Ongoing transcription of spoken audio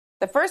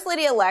The First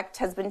Lady-elect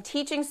has been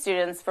teaching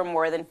students for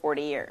more than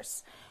 40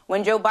 years.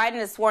 When Joe Biden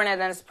is sworn in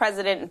as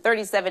president in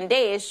 37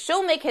 days,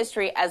 she'll make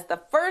history as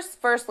the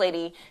First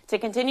Lady to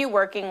continue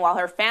working while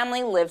her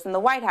family lives in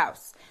the White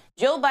House.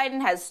 Jill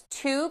Biden has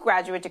 2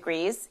 graduate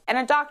degrees and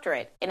a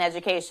doctorate in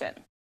education.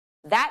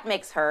 That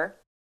makes her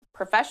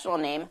professional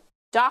name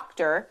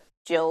Dr.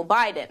 Jill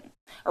Biden.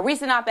 A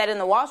recent op-ed in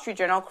the Wall Street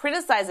Journal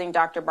criticizing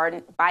Dr.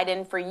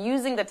 Biden for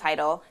using the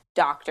title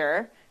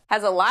doctor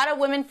has a lot of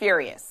women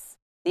furious.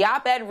 The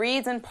op-ed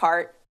reads in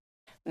part,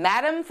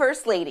 Madam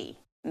First Lady,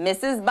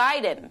 Mrs.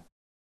 Biden,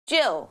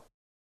 Jill,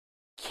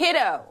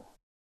 Kiddo,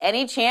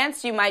 any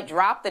chance you might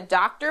drop the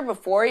doctor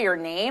before your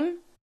name?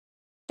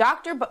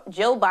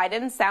 Jill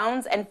Biden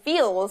sounds and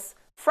feels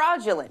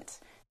fraudulent,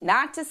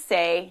 not to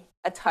say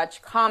a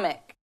touch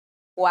comic.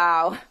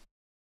 Wow.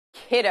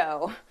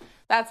 Kiddo.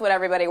 That's what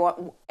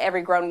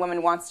every grown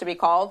woman wants to be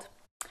called.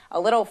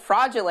 A little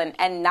fraudulent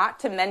and not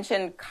to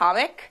mention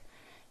comic.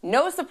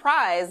 No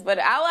surprise, but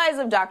allies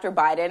of Dr.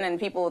 Biden and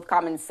people with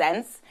common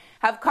sense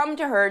have come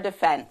to her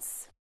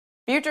defense.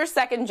 Future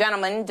second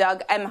gentleman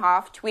Doug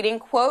Emhoff tweeting,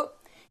 quote,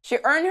 she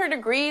earned her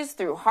degrees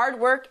through hard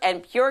work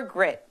and pure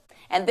grit,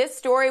 and this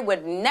story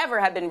would never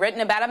have been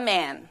written about a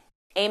man.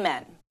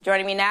 Amen.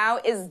 Joining me now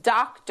is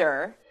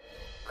Dr.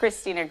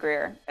 Christina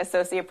Greer,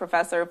 Associate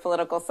Professor of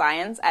Political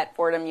Science at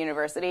Fordham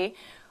University.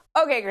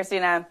 Okay,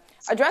 Christina,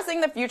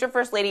 addressing the future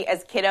First Lady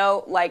as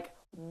kiddo,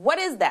 what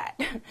is that?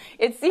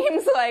 It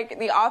seems like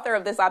the author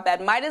of this op-ed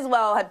might as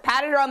well have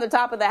patted her on the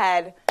top of the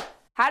head.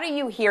 How do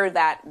you hear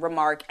that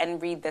remark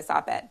and read this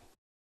op-ed?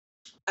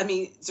 I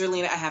mean,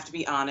 Zerlina, I have to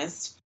be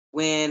honest.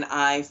 When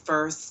I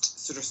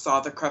first sort of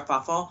saw the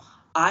kerfuffle,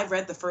 I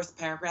read the first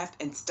paragraph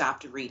and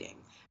stopped reading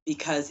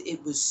because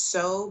it was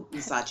so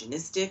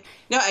misogynistic.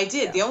 No, I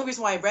did. Yeah. The only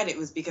reason why I read it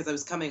was because I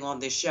was coming on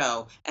this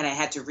show and I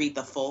had to read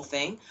the full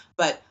thing.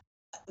 But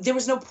there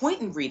was no point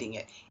in reading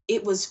it.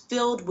 It was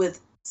filled with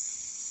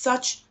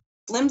such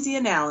flimsy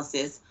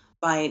analysis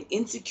by an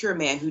insecure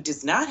man who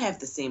does not have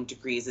the same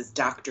degrees as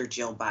Dr.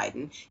 Jill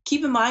Biden.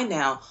 Keep in mind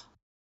now,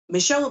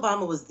 Michelle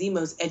Obama was the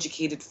most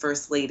educated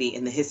First Lady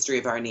in the history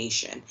of our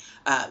nation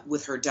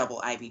with her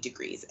double Ivy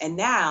degrees. And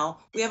now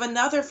we have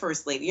another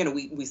First Lady. You know,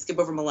 we skip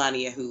over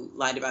Melania, who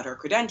lied about her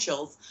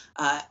credentials.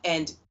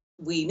 And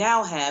we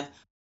now have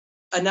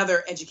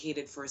another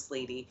educated First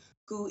Lady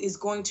who is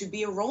going to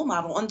be a role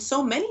model on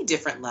so many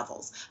different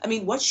levels. I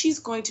mean, what she's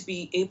going to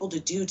be able to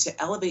do to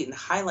elevate and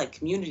highlight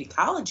community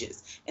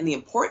colleges and the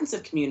importance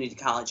of community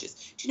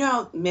colleges. Do you know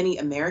how many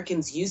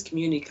Americans use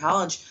community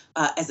college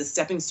as a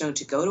stepping stone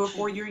to go to a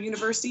 4-year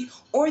university,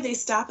 or they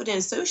stop at an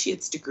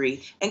associate's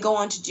degree and go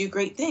on to do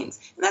great things?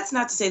 And that's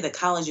not to say that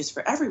college is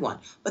for everyone,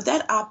 but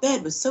that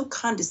op-ed was so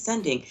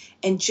condescending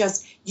and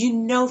just, you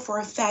know for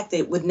a fact that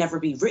it would never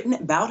be written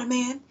about a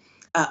man.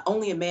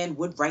 Only a man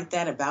would write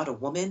that about a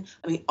woman.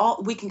 I mean,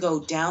 we can go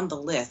down the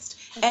list.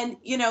 And,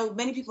 you know,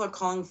 many people are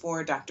calling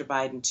for Dr.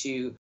 Biden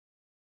to,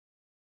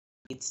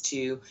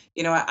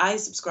 I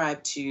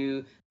subscribe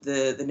to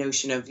the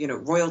notion of,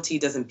 royalty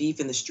doesn't beef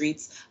in the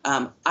streets.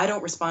 I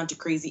don't respond to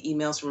crazy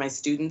emails from my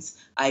students.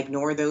 I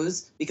ignore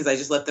those because I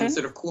just let them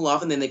sort of cool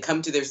off and then they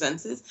come to their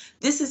senses.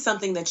 This is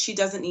something that she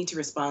doesn't need to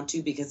respond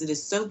to because it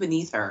is so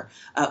beneath her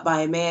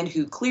by a man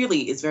who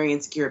clearly is very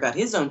insecure about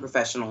his own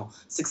professional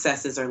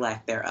successes or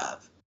lack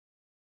thereof.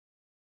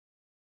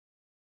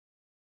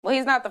 Well,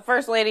 he's not the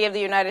First Lady of the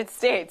United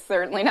States,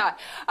 certainly not.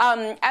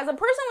 As a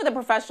person with a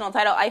professional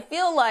title, I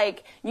feel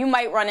like you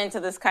might run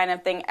into this kind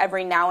of thing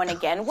every now and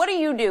again. What do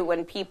you do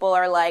when people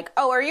are like,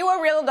 oh, are you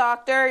a real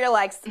doctor? You're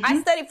like, I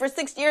studied for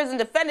 6 years and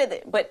defended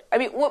it. But, I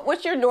mean,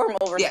 what's your normal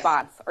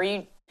response? Are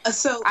you?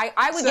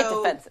 I would get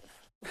defensive.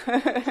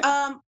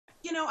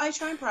 I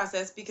try and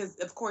process because,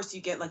 of course, you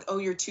get like, oh,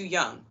 you're too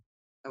young.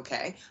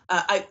 Okay.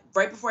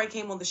 Right before I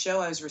came on the show,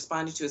 I was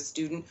responding to a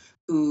student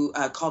who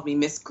called me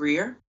Miss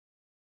Greer.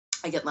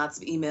 I get lots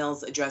of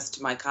emails addressed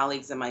to my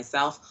colleagues and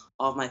myself.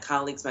 All of my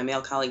colleagues, my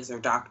male colleagues, are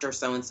Dr.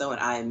 So-and-so,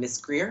 and I am Miss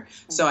Greer.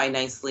 So I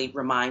nicely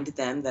remind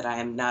them that I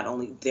am not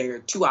only, there are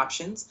 2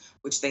 options,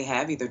 which they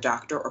have, either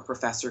Dr. or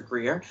Professor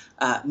Greer.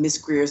 Miss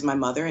Greer is my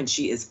mother, and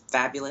she is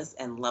fabulous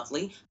and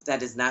lovely.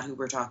 That is not who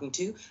we're talking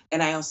to.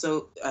 And I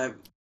also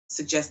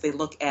suggest they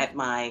look at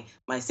my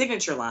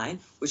signature line,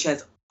 which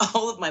has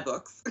all of my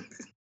books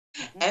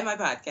and my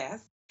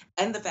podcast,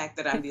 and the fact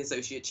that I'm the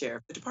associate chair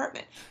of the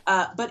department.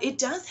 But it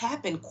does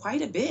happen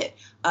quite a bit.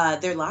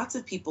 There are lots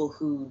of people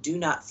who do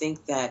not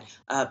think that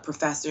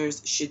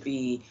professors should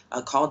be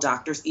called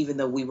doctors, even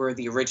though we were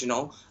the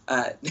original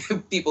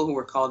people who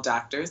were called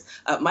doctors.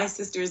 My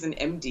sister's an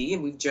MD,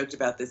 and we've joked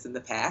about this in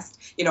the past.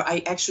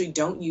 I actually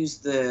don't use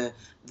the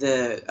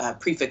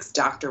prefix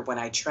doctor when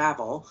I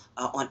travel,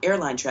 on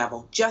airline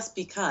travel, just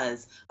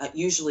because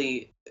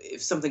usually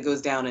if something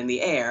goes down in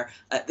the air,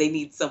 they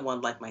need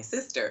someone like my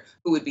sister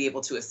who would be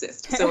able to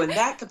assist. So in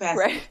that capacity,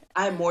 right.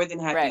 I'm more than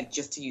happy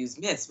just to use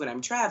Miss when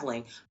I'm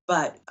traveling.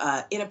 But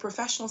in a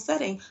professional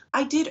setting,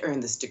 I did earn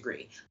this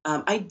degree.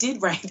 I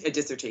did write a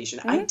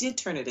dissertation. I did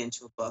turn it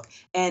into a book.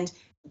 And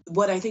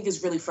what I think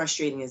is really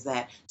frustrating is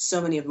that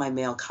so many of my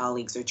male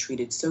colleagues are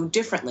treated so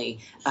differently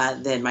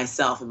than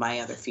myself and my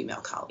other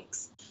female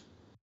colleagues.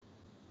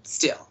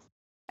 Still.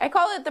 I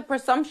call it the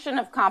presumption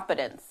of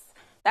competence.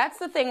 That's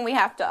the thing we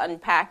have to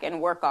unpack and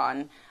work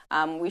on.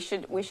 We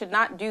should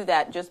not do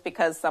that just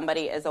because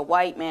somebody is a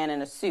white man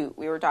in a suit.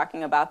 We were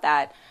talking about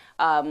that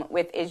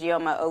with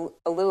Ijeoma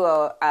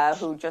Oluo,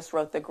 who just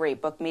wrote the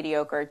great book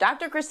Mediocre.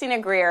 Dr. Christina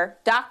Greer,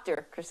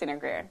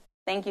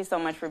 thank you so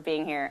much for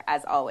being here,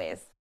 as always.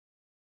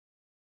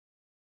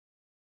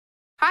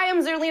 Hi,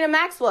 I'm Zerlina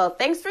Maxwell.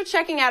 Thanks for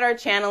checking out our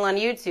channel on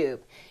YouTube.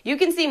 You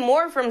can see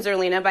more from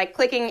Zerlina by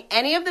clicking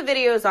any of the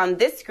videos on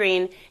this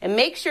screen, and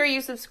make sure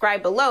you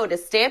subscribe below to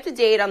stay up to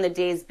date on the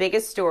day's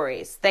biggest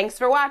stories. Thanks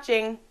for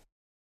watching.